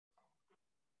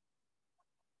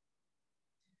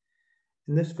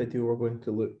In this video, we're going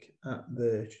to look at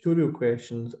the tutorial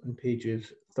questions on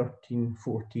pages 13,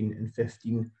 14 and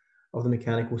 15 of the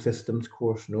Mechanical Systems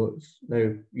course notes.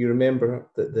 Now, you remember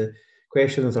that the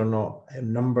questions are not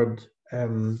numbered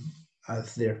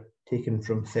as they're taken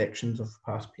from sections of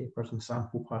past papers and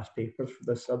sample past papers for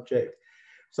this subject.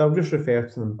 So I'll just refer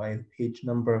to them by the page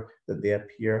number that they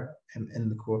appear in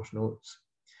the course notes.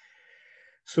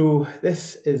 So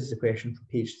this is the question from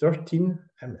page 13,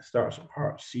 and it starts at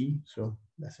part C. So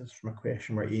this is from a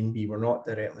question where A and B were not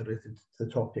directly related to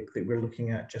the topic that we're looking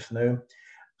at just now.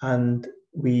 And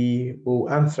we will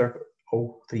answer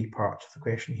all three parts of the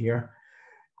question here.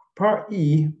 Part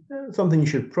E, something you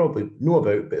should probably know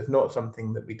about, but it's not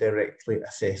something that we directly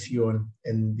assess you on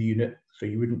in the unit. So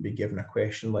you wouldn't be given a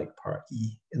question like part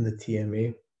E in the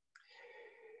TMA.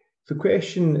 So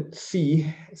question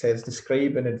C says,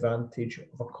 describe an advantage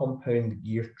of a compound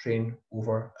gear train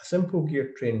over a simple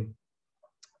gear train.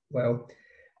 Well,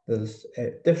 there's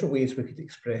different ways we could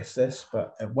express this,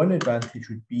 but one advantage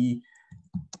would be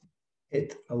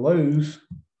it allows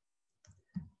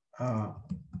a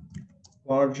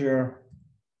larger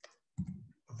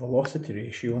velocity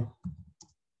ratio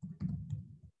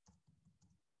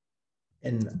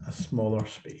in a smaller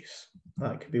space.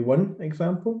 That could be one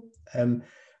example.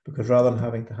 Because rather than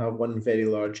having to have one very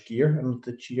large gear in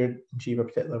order to achieve a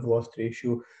particular velocity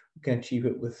ratio, we can achieve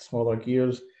it with smaller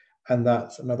gears, and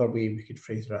that's another way we could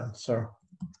phrase our answer.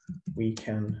 We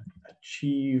can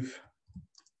achieve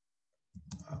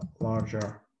a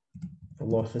larger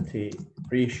velocity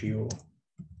ratio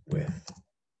with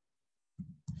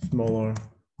smaller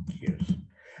gears.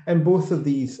 And both of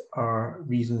these are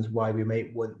reasons why we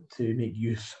might want to make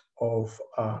use of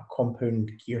a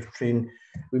compound gear train.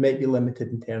 We might be limited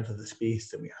in terms of the space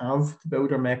that we have to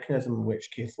build our mechanism, in which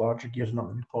case larger gears are not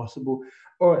going to be possible,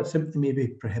 or it simply may be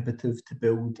prohibitive to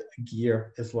build a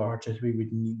gear as large as we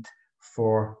would need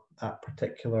for that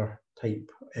particular type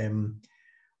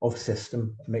of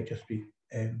system. It might just be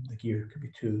the gear could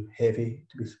be too heavy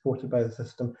to be supported by the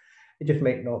system. It just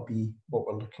might not be what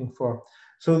we're looking for.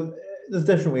 So there's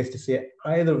different ways to say it.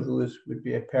 Either of those would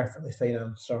be a perfectly fine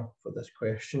answer for this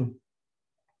question.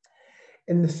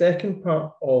 In the second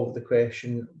part of the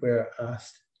question, we're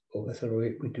asked, this is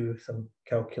where we do some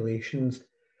calculations.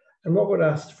 And what we're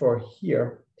asked for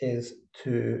here is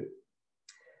to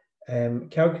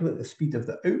calculate the speed of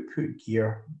the output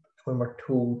gear when we're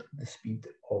told the speed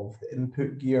of the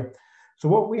input gear. So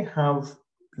what we have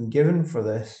been given for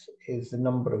this is the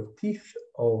number of teeth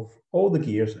of all the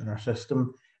gears in our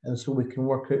system, and so we can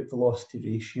work out velocity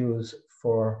ratios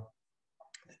for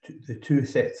the two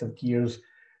sets of gears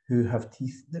who have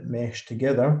teeth that mesh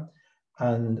together,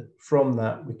 and from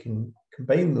that we can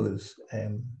combine those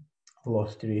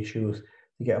velocity ratios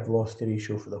to get a velocity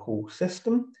ratio for the whole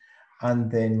system, and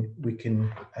then we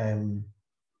can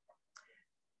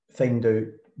find out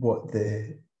what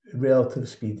the relative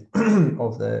speed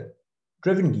of the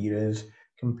driven gear is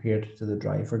compared to the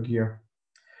driver gear.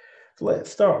 So let's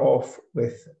start off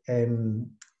with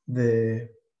the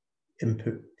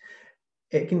input.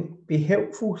 It can be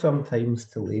helpful sometimes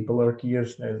to label our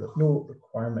gears. Now, there's no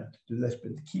requirement to do this,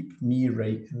 but to keep me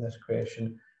right in this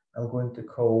question, I'm going to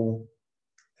call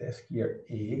this gear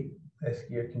A, this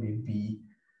gear can be B,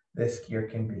 this gear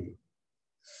can be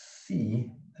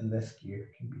C, and this gear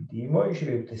can be D. And what you should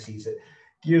be able to see is that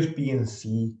gears B and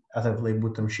C, as I've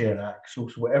labelled them, share an axle.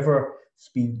 So whatever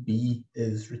speed B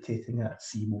is rotating at,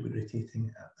 C will be rotating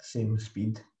at the same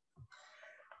speed.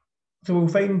 So we'll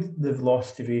find the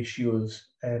velocity ratios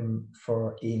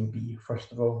for A and B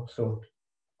first of all. So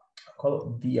I'll call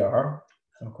it VR,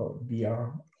 and I'll call it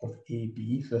VR of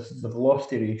AB. So this is the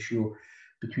velocity ratio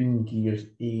between gears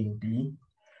A and B.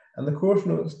 And the course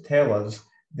notes tell us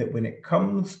that when it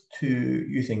comes to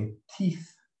using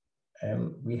teeth,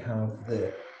 we have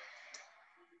the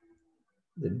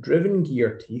driven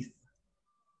gear teeth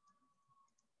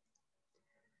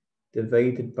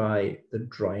divided by the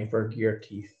driver gear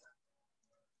teeth.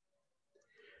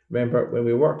 Remember, when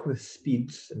we work with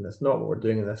speeds, and that's not what we're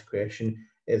doing in this question,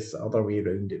 it's the other way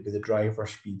around. It would be the driver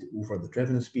speed over the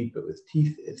driven speed, but with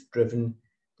teeth, it's driven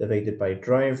divided by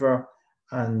driver.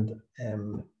 And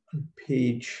on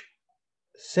page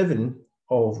 7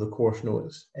 of the course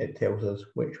notes, it tells us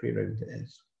which way around it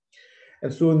is.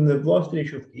 And so in the velocity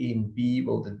ratio of A and B,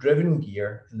 well, the driven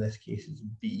gear, in this case, is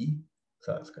B,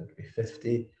 so that's going to be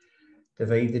 50,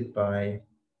 divided by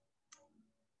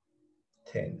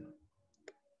 10.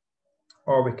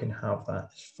 Or we can have that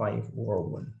as 5 over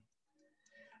 1.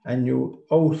 And you'll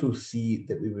also see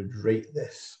that we would write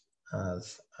this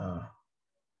as a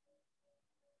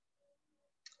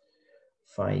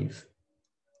 5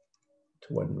 to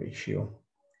to 1 ratio.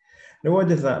 Now, what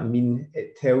does that mean?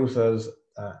 It tells us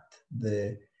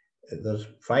that there's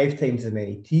 5 times as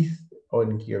many teeth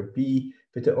on gear B,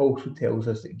 but it also tells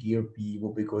us that gear B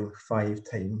will be going 5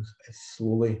 times as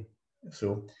slowly.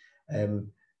 So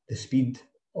the speed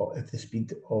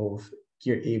of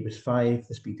gear A was 5,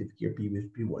 the speed of gear B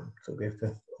would be 1, so it'll be a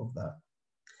fifth of that.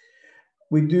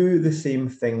 We do the same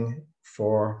thing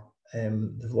for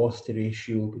the velocity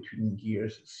ratio between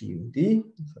gears C and D.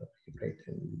 So I can write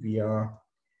in VR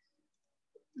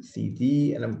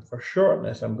CD, and for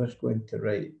shortness, I'm just going to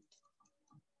write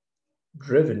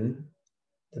driven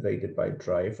divided by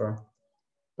driver.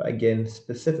 But again,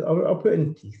 specific, I'll put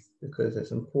in teeth because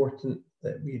it's important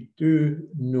that we do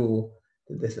know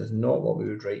that this is not what we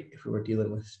would write if we were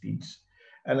dealing with speeds.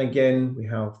 And again, we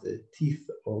have the teeth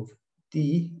of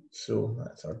D, so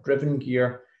that's our driven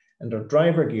gear, and our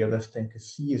driver gear this time,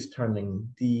 because C is turning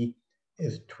D,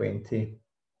 is 20.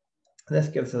 This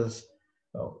gives us,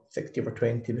 well, 60 over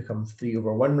 20 becomes 3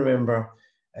 over 1, remember.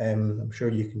 I'm sure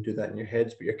you can do that in your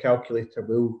heads, but your calculator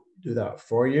will do that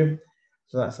for you.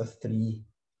 So that's a 3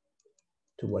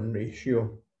 to 1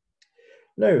 ratio.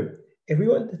 Now, if we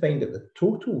want to find out the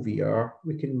total VR,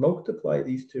 we can multiply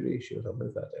these two ratios. I'll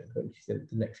move that down. I don't see the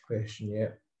next question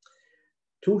yet.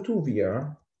 Total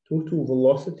VR, total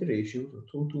velocity ratio, so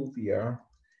total VR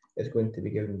is going to be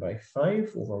given by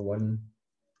 5 over 1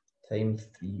 times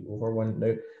 3 over 1.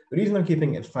 Now, the reason I'm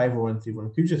keeping it 5 over 1, 3 over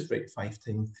 1, I could just write 5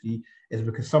 times 3, is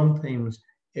because sometimes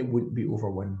it wouldn't be over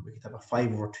 1. We could have a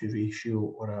 5 over 2 ratio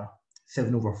or a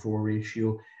 7 over 4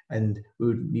 ratio, and we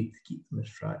would need to keep them as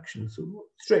fractions. So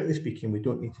strictly speaking, we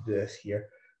don't need to do this here,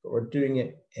 but we're doing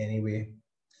it anyway,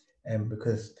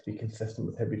 because to be consistent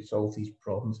with how we solve these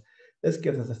problems. This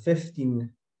gives us a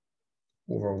 15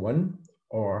 over 1,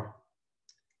 or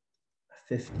a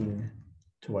 15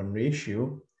 to 1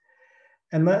 ratio.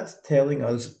 And that's telling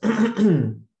us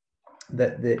that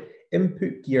the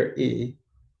input gear A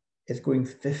is going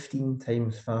 15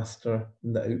 times faster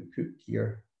than the output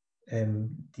gear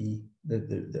D,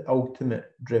 the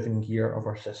ultimate driven gear of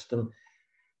our system.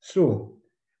 So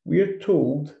we're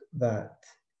told that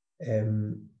A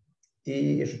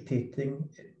is rotating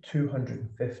at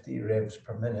 250 revs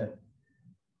per minute.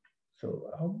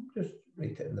 So I'll just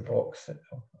write it in the box. I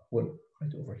won't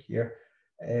write it over here.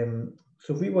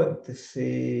 So if we want to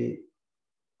say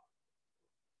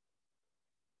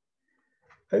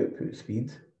output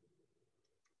speed,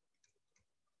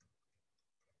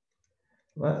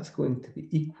 that's going to be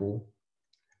equal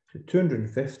to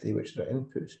 250, which is our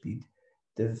input speed,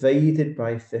 divided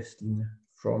by 15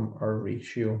 from our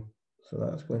ratio. So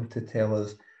that's going to tell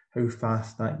us how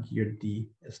fast that gear D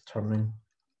is turning.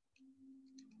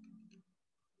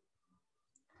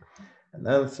 And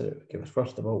the answer we give us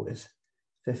first of all is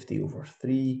 50 over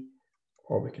 3,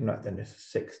 or we can write down as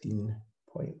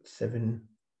 16.7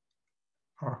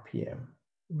 RPM,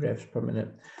 revs per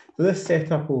minute. So this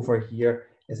setup over here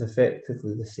is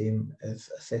effectively the same as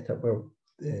a setup where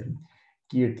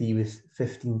gear D was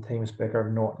 15 times bigger,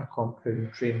 not in a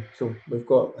compound train. So we've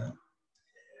got that.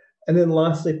 And then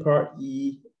lastly, part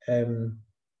E,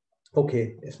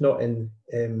 okay, it's not in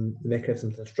the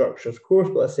mechanisms and structures course,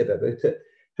 but let's say a bit about it.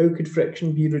 How could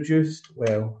friction be reduced?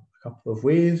 Well, a couple of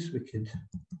ways. We could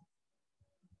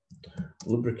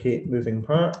lubricate moving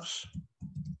parts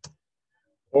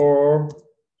or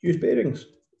use bearings.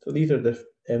 So these are the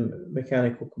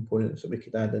mechanical components that we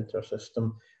could add into our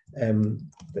system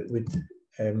that would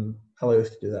allow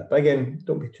us to do that. But again,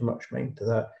 don't pay too much mind to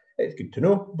that. It's good to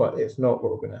know, but it's not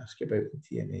what we're going to ask you about in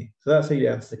TMA. So that's how you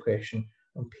answer the question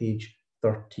on page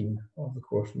 13 of the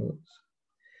course notes.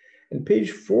 In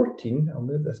page 14, I'll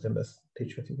move this down, this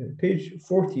page 15. Page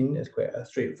 14 is quite a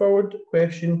straightforward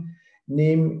question.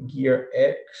 Name gear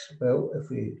X. Well, if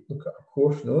we look at our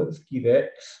course notes, gear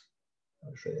X,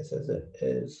 I'll just write this as it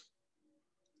is,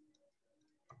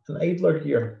 an idler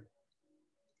gear.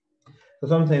 So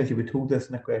sometimes you'll be told this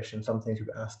in a question, sometimes you'll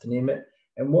be asked to name it.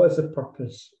 And what is the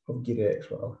purpose of gear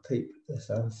X? Well, I'll type this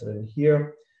answer in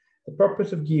here. The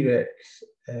purpose of gear X,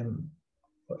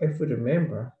 well, if we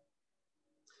remember,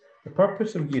 the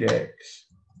purpose of gear X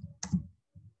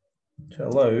to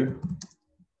allow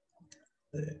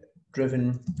the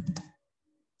driven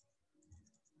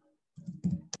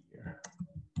gear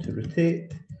to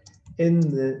rotate in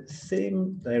the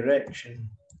same direction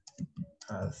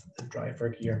as the driver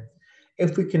gear.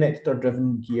 If we connected our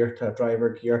driven gear to a driver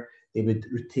gear, they would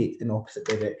rotate in opposite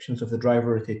directions. So if the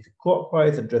driver rotated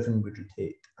clockwise, the driven would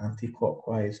rotate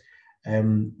anti-clockwise.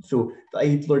 So the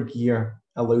idler gear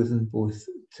allows them both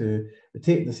to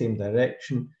rotate in the same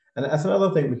direction. And that's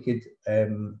another thing we could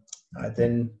add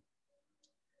in.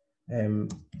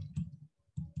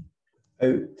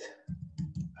 without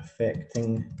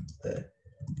affecting the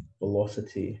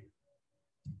velocity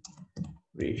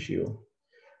ratio.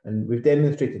 And we've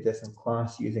demonstrated this in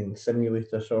class using the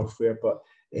simulator software, but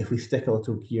if we stick a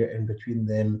little gear in between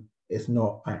them, it's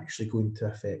not actually going to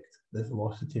affect the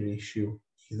velocity ratio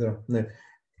either. Now,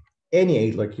 any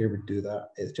idler gear would do that.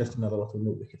 It's just another little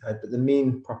note we could add, but the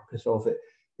main purpose of it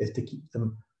is to keep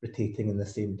them rotating in the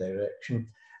same direction.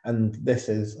 And this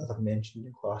is, as I've mentioned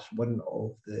in class, one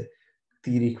of the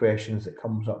theory questions that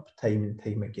comes up time and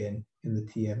time again in the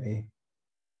TMA.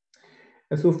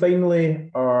 And so finally,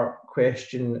 our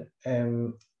question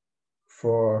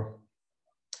for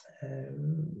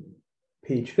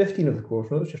page 15 of the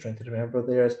course notes, just trying to remember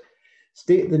there, is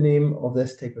state the name of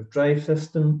this type of drive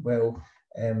system. Well,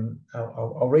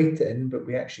 I'll write it in, but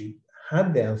we actually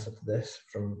had the answer to this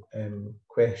from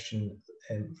question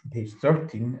from page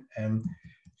 13.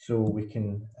 So we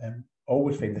can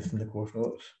always find this in the course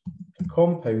notes. A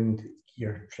compound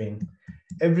gear train.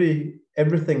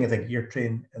 Everything is a gear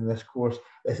train in this course.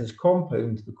 This is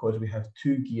compound because we have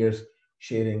two gears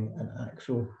sharing an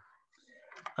axle.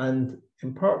 And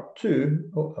in part 2,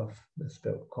 I've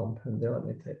misspelled compound there, let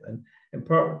me type in. In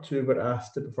part 2, we're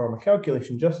asked to perform a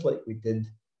calculation just like we did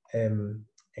in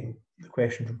the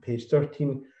question from page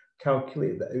 13,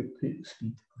 calculate the output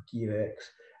speed of gear X.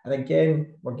 And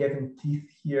again, we're given teeth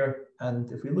here.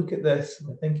 And if we look at this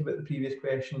and think about the previous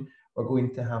question, we're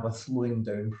going to have a slowing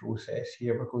down process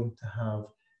here. We're going to have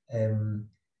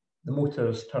the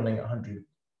motors turning at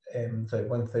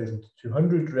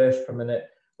 1,200 revs per minute.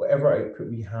 Whatever output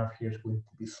we have here is going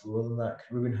to be slower than that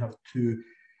because we're going to have two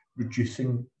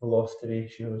reducing velocity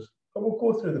ratios. But we'll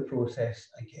go through the process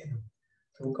again.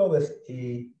 So we'll call this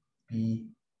A,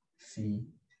 B, C,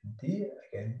 and D.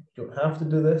 Again, you don't have to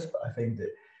do this, but I find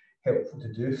it helpful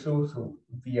to do so. So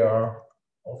VR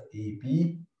of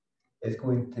AB is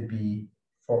going to be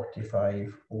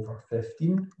 45 over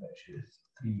 15, which is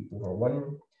 3 over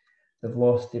 1. The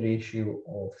velocity ratio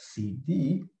of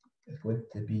CD is going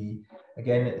to be,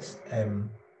 again, it's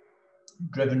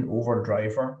driven over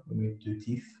driver when we do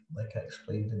teeth, like I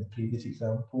explained in the previous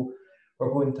example.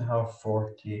 We're going to have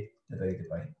 40 divided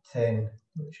by 10,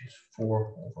 which is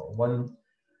 4 over 1.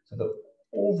 So the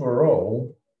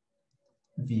overall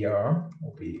VR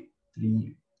will be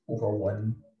 3 over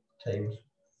 1 times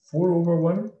 4 over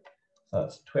 1. So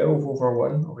that's 12 over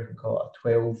 1, or we can call it a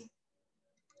 12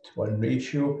 to 1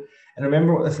 ratio. And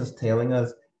remember what this is telling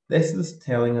us. This is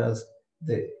telling us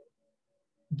that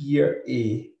gear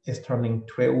A is turning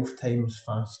 12 times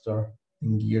faster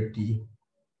than gear D.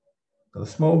 So the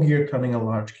small gear turning a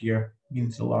large gear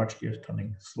means the large gear is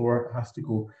turning slower. It has to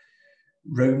go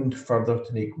round further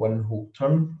to make one whole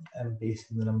turn based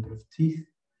on the number of teeth.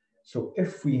 So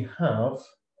if we have,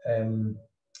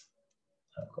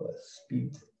 I'll call it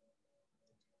speed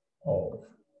of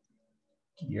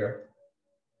gear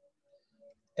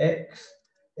X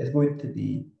is going to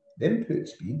be the input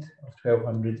speed of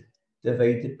 1200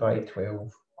 divided by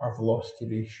 12, our velocity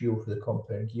ratio for the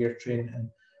compound gear train, and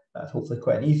that's hopefully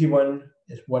quite an easy one.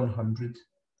 It's 100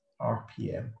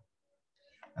 RPM.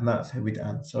 And that's how we'd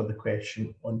answer the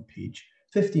question on page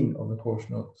 15 of the course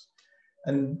notes.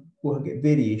 And we'll get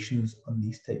variations on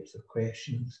these types of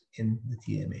questions in the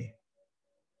TMA.